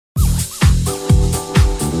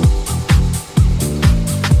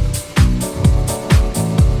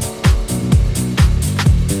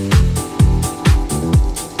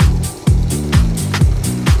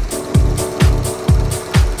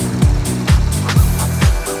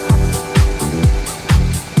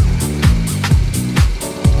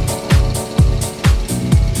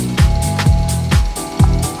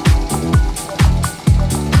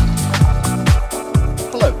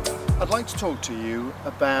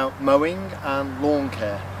about mowing and lawn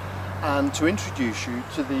care, and to introduce you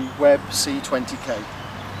to the Webb C20K.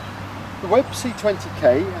 The Webb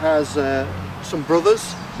C20K has some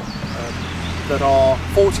brothers that are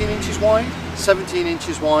 14 inches wide, 17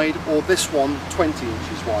 inches wide, or this one 20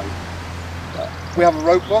 inches wide. We have a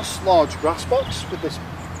robust large grass box with this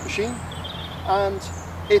machine, and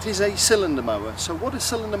it is a cylinder mower. So what a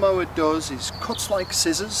cylinder mower does is cuts like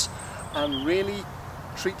scissors and really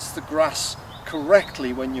treats the grass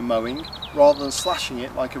correctly when you're mowing, rather than slashing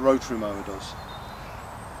it like a rotary mower does.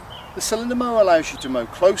 The cylinder mower allows you to mow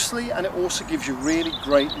closely, and it also gives you really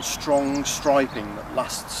great and strong striping that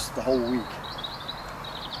lasts the whole week.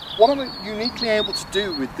 What I'm uniquely able to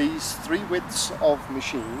do with these 3 widths of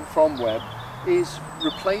machine from Webb is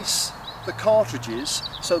replace the cartridges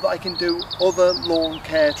so that I can do other lawn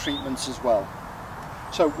care treatments as well.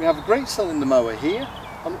 So we have a great cylinder mower here,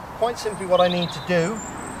 and quite simply what I need to do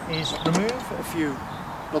is remove a few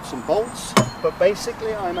nuts and bolts, but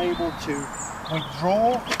basically I'm able to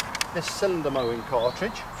withdraw this cylinder mowing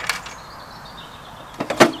cartridge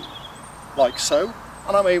like so,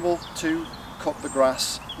 and I'm able to cut the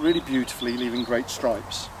grass really beautifully, leaving great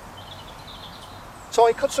stripes. So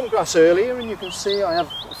I cut some grass earlier, and you can see I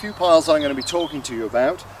have a few piles that I'm going to be talking to you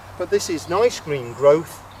about, but this is nice green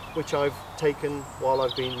growth which I've taken while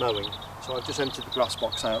I've been mowing. So I've just emptied the grass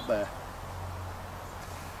box out there.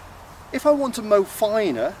 If I want to mow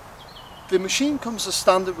finer, the machine comes as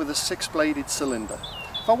standard with a 6-bladed cylinder.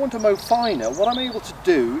 If I want to mow finer, what I'm able to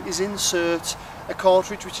do is insert a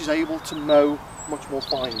cartridge which is able to mow much more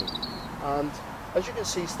finely. And as you can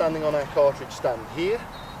see standing on our cartridge stand here,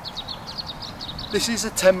 this is a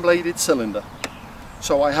 10-bladed cylinder.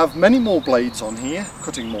 So I have many more blades on here,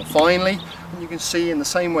 cutting more finely, and you can see in the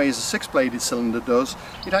same way as a 6-bladed cylinder does,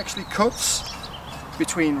 it actually cuts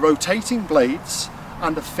between rotating blades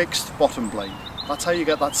and a fixed bottom blade. That's how you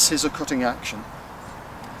get that scissor cutting action.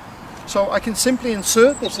 So I can simply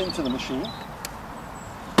insert this into the machine,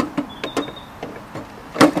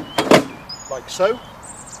 like so,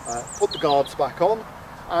 put the guards back on,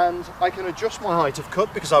 and I can adjust my height of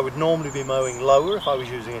cut, because I would normally be mowing lower if I was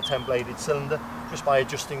using a 10-bladed cylinder, just by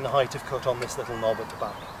adjusting the height of cut on this little knob at the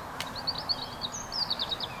back.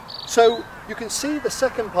 So you can see the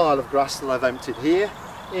second pile of grass that I've emptied here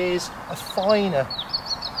is a finer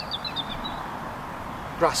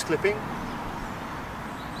grass clipping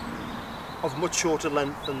of much shorter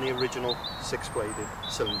length than the original 6-bladed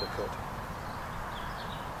cylinder cut.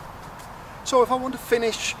 So if I want to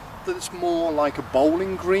finish that it's more like a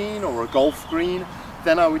bowling green or a golf green,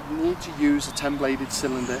 then I would need to use a 10-bladed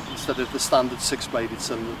cylinder instead of the standard 6-bladed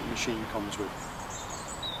cylinder that the machine comes with.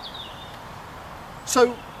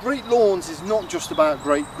 So great lawns is not just about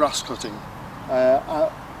great grass cutting,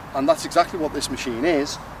 and that's exactly what this machine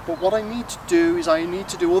is, but what I need to do is I need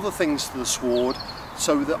to do other things to the sward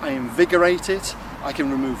so that I invigorate it, I can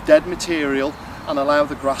remove dead material and allow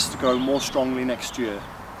the grass to grow more strongly next year.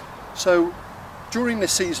 So during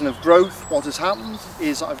this season of growth, what has happened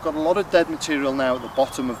is I've got a lot of dead material now at the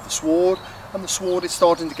bottom of the sward, and the sward is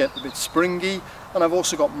starting to get a bit springy, and I've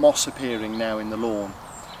also got moss appearing now in the lawn.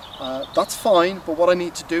 That's fine, but what I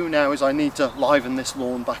need to do now is I need to liven this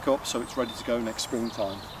lawn back up so it's ready to go next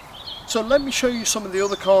springtime. So let me show you some of the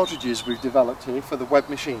other cartridges we've developed here for the Webb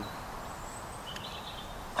machine.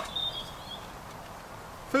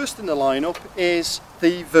 First in the lineup is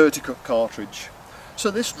the Verticut cartridge.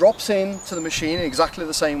 So this drops into the machine in exactly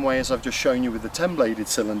the same way as I've just shown you with the 10-bladed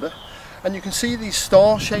cylinder, and you can see these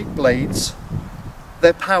star-shaped blades.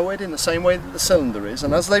 They're powered in the same way that the cylinder is,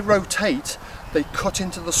 and as they rotate they cut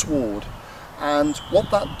into the sward, and what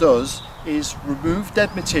that does is remove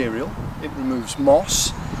dead material, it removes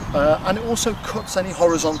moss, and it also cuts any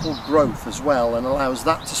horizontal growth as well and allows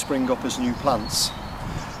that to spring up as new plants.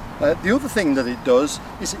 The other thing that it does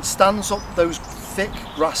is it stands up those thick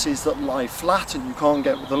grasses that lie flat and you can't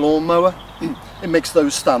get with the lawnmower. It makes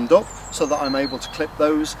those stand up so that I'm able to clip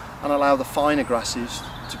those and allow the finer grasses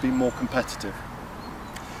to be more competitive.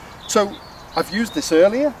 So I've used this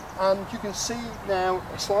earlier, and you can see now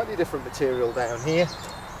a slightly different material down here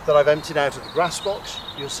that I've emptied out of the grass box.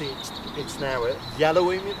 You'll see it's now a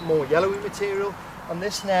more yellowy material, and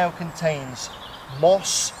this now contains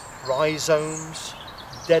moss, rhizomes,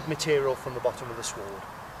 dead material from the bottom of the sward.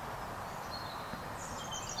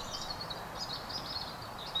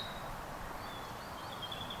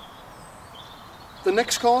 The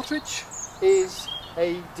next cartridge is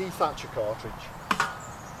a dethatcher cartridge.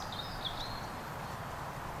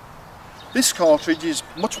 This cartridge is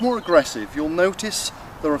much more aggressive. You'll notice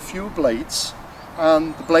there are fewer blades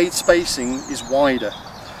and the blade spacing is wider.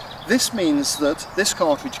 This means that this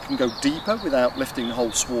cartridge can go deeper without lifting the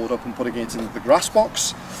whole sward up and putting it into the grass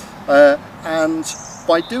box, and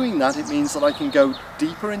by doing that it means that I can go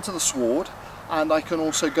deeper into the sward, and I can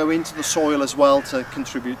also go into the soil as well to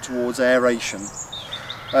contribute towards aeration.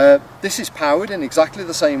 This is powered in exactly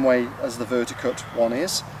the same way as the Verticut one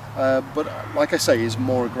is, but like I say, is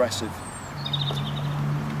more aggressive.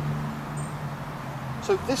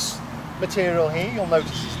 So this material here, you'll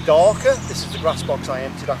notice, is darker. This is the grass box I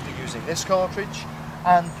emptied after using this cartridge,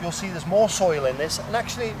 and you'll see there's more soil in this, and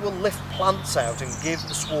actually it will lift plants out and give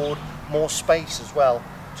the sward more space as well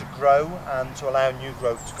to grow and to allow new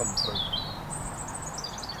growth to come through.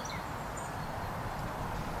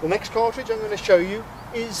 The next cartridge I'm going to show you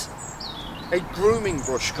is a grooming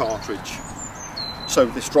brush cartridge. So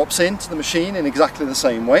this drops into the machine in exactly the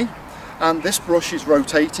same way, and this brush is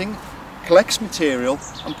rotating, collects material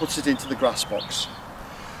and puts it into the grass box.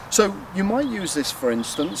 So you might use this, for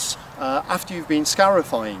instance, after you've been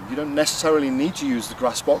scarifying. You don't necessarily need to use the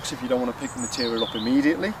grass box if you don't want to pick the material up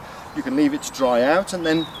immediately. You can leave it to dry out and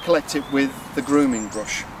then collect it with the grooming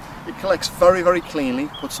brush. It collects very, very cleanly,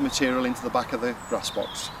 puts the material into the back of the grass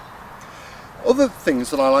box. Other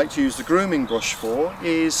things that I like to use the grooming brush for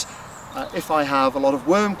is if I have a lot of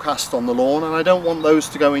worm cast on the lawn and I don't want those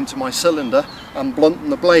to go into my cylinder and blunten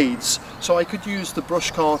the blades, so I could use the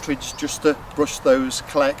brush cartridge just to brush those,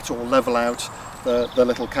 collect or level out the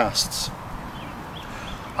little casts.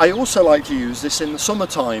 I also like to use this in the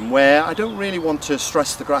summertime where I don't really want to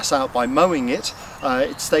stress the grass out by mowing it.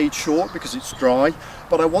 It stayed short because it's dry,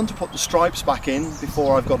 but I want to put the stripes back in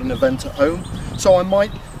before I've got an event at home, so I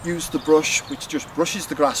might use the brush which just brushes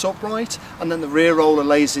the grass upright, and then the rear roller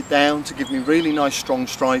lays it down to give me really nice strong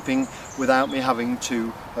striping without me having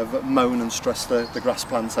to mown and stress the grass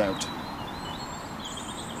plants out.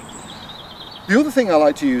 The other thing I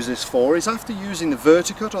like to use this for is after using the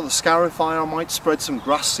Verticut or the scarifier, I might spread some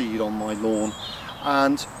grass seed on my lawn,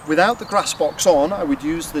 and without the grass box on I would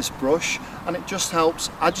use this brush, and it just helps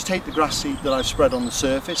agitate the grass seed that I've spread on the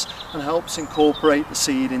surface and helps incorporate the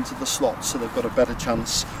seed into the slots so they've got a better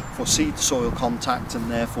chance for seed to soil contact and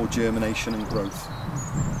therefore germination and growth.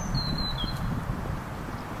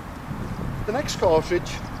 The next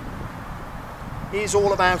cartridge is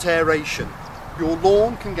all about aeration. Your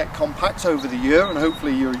lawn can get compact over the year, and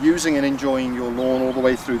hopefully you're using and enjoying your lawn all the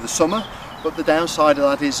way through the summer, but the downside of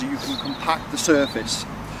that is you can compact the surface.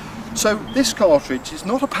 So this cartridge is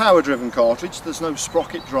not a power driven cartridge, there's no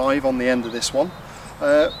sprocket drive on the end of this one.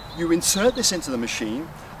 You insert this into the machine,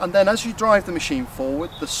 and then as you drive the machine forward,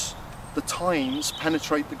 the tines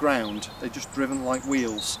penetrate the ground. They're just driven like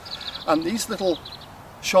wheels, and these little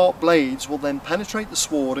sharp blades will then penetrate the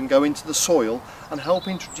sward and go into the soil and help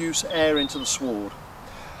introduce air into the sward.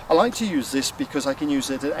 I like to use this because I can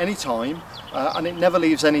use it at any time, and it never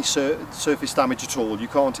leaves any surface damage at all. You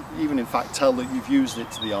can't even in fact tell that you've used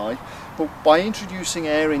it to the eye, but by introducing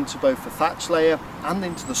air into both the thatch layer and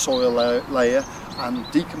into the soil layer and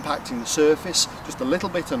decompacting the surface just a little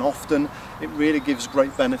bit and often, it really gives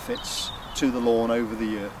great benefits to the lawn over the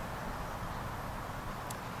year.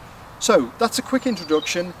 So that's a quick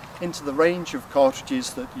introduction into the range of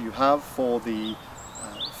cartridges that you have for the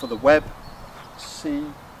Webb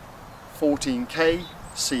C14K,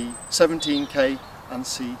 C17K and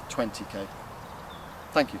C20K.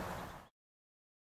 Thank you.